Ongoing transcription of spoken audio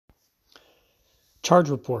Charge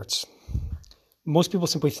reports. Most people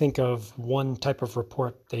simply think of one type of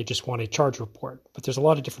report. They just want a charge report, but there's a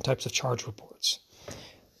lot of different types of charge reports.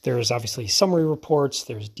 There's obviously summary reports,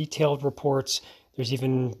 there's detailed reports, there's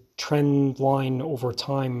even trend line over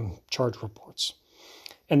time charge reports.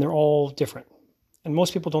 And they're all different. And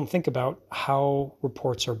most people don't think about how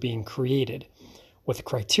reports are being created, what the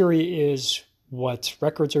criteria is, what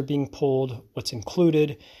records are being pulled, what's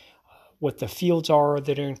included, what the fields are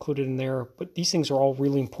that are included in there. But these things are all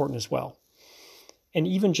really important as well. And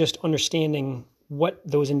even just understanding what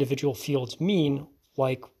those individual fields mean,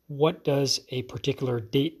 like what does a particular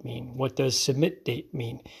date mean? What does submit date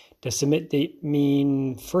mean? Does submit date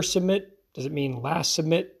mean first submit? Does it mean last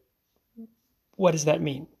submit? What does that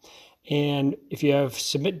mean? And if you have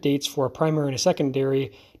submit dates for a primary and a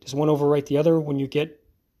secondary, does one overwrite the other when you get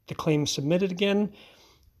the claim submitted again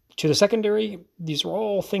to the secondary? These are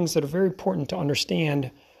all things that are very important to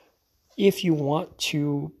understand if you want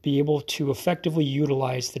to be able to effectively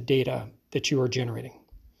utilize the data that you are generating.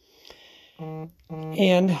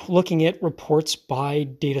 And looking at reports by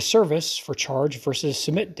data service for charge versus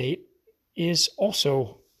submit date is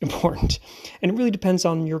also important. And it really depends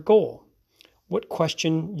on your goal, what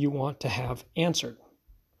question you want to have answered.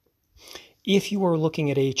 If you are looking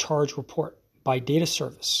at a charge report by data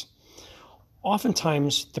service,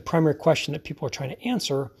 oftentimes the primary question that people are trying to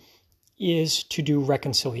answer is to do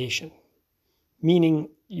reconciliation, meaning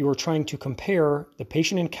you are trying to compare the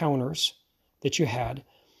patient encounters that you had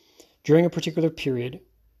during a particular period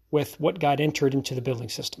with what got entered into the billing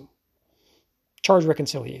system. Charge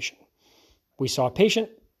reconciliation. We saw a patient,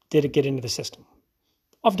 did it get into the system?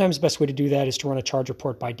 Oftentimes the best way to do that is to run a charge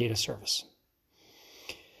report by data service.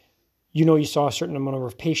 You know you saw a certain number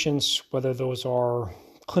of patients, whether those are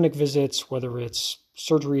clinic visits, whether it's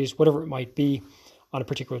surgeries, whatever it might be, on a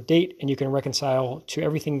particular date, and you can reconcile to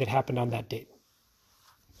everything that happened on that date.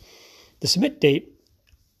 The submit date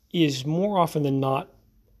is more often than not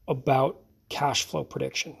about cash flow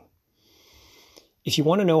prediction. If you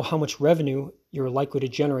want to know how much revenue you're likely to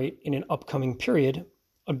generate in an upcoming period,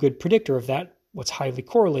 a good predictor of that, what's highly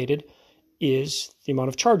correlated, is the amount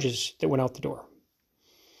of charges that went out the door.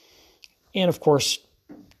 And of course,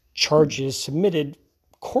 charges submitted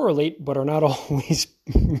correlate, but are not always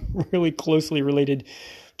really closely related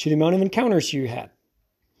to the amount of encounters you had.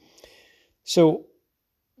 So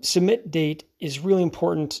submit date is really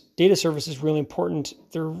important. Data service is really important.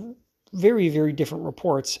 They're very, very different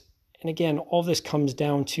reports. And again, all this comes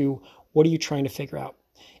down to what are you trying to figure out?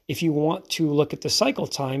 If you want to look at the cycle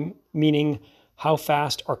time, meaning how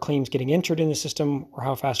fast are claims getting entered in the system or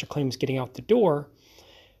how fast are claims getting out the door,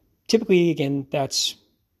 typically, again, that's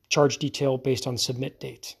charge detail based on submit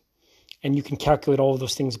date. And you can calculate all of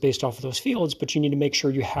those things based off of those fields, but you need to make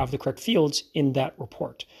sure you have the correct fields in that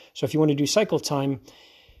report. So if you want to do cycle time,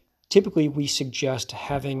 typically we suggest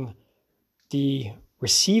having the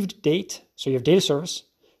received date. So you have data service,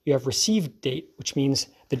 you have received date, which means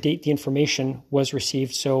the date the information was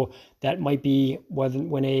received. So that might be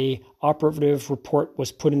when a operative report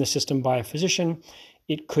was put in the system by a physician.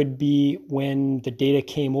 It could be when the data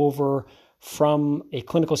came over from a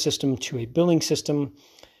clinical system to a billing system,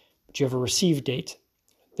 but you have a received date.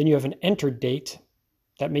 Then you have an entered date.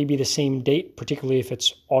 That may be the same date, particularly if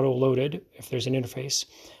it's auto-loaded, if there's an interface.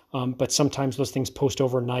 But sometimes those things post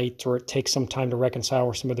overnight or it takes some time to reconcile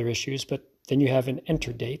or some other issues. But then you have an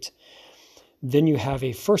enter date. Then you have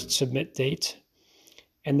a first submit date.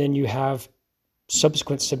 And then you have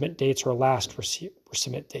subsequent submit dates or a last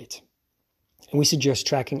submit date. And we suggest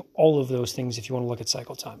tracking all of those things if you want to look at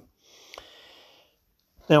cycle time.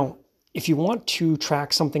 Now, if you want to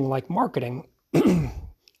track something like marketing,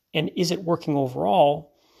 and is it working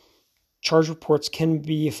overall, charge reports can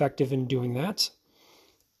be effective in doing that.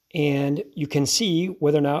 And you can see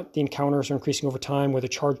whether or not the encounters are increasing over time, whether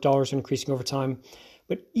charge dollars are increasing over time.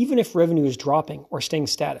 But even if revenue is dropping or staying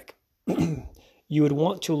static, you would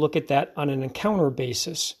want to look at that on an encounter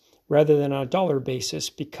basis rather than on a dollar basis,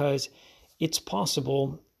 because it's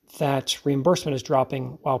possible that reimbursement is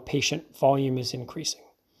dropping while patient volume is increasing.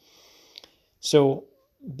 So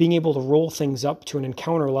being able to roll things up to an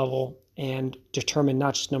encounter level and determine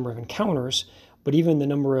not just the number of encounters, but even the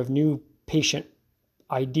number of new patient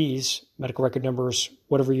IDs, medical record numbers,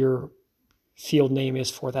 whatever your field name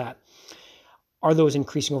is for that, are those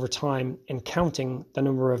increasing over time and counting the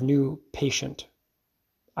number of new patient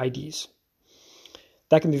IDs?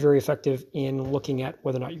 That can be very effective in looking at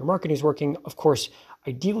whether or not your marketing is working. Of course,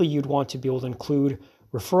 ideally, you'd want to be able to include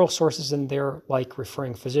referral sources in there, like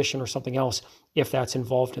referring physician or something else, if that's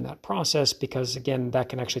involved in that process, because again, that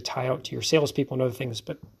can actually tie out to your salespeople and other things,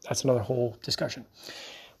 but that's another whole discussion.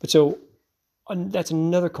 But so that's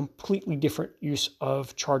another completely different use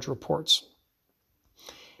of charge reports.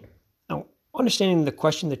 Now, understanding the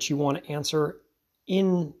question that you want to answer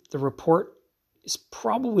in the report is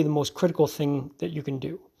probably the most critical thing that you can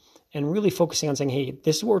do. And really focusing on saying, hey,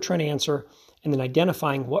 this is what we're trying to answer, and then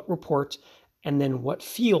identifying what report and then what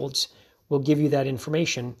fields will give you that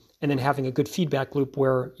information, and then having a good feedback loop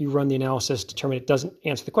where you run the analysis, determine it doesn't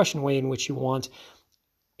answer the question way in which you want,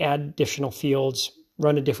 add additional fields,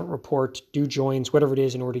 run a different report, do joins, whatever it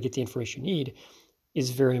is in order to get the information you need,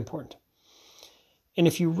 is very important. And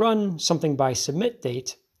if you run something by submit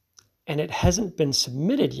date and it hasn't been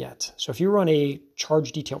submitted yet, so if you run a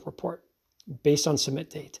charge detail report based on submit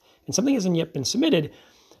date and something hasn't yet been submitted,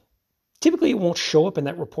 typically it won't show up in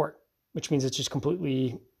that report, which means it's just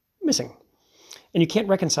completely missing. And you can't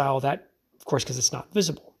reconcile that, of course, because it's not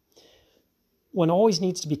visible. One always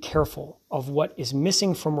needs to be careful of what is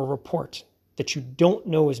missing from a report that you don't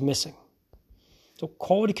know is missing. So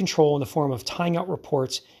quality control in the form of tying out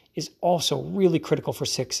reports is also really critical for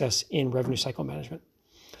success in revenue cycle management.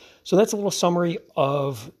 So that's a little summary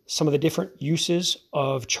of some of the different uses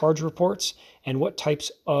of charge reports and what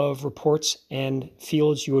types of reports and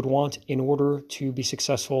fields you would want in order to be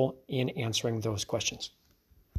successful in answering those questions.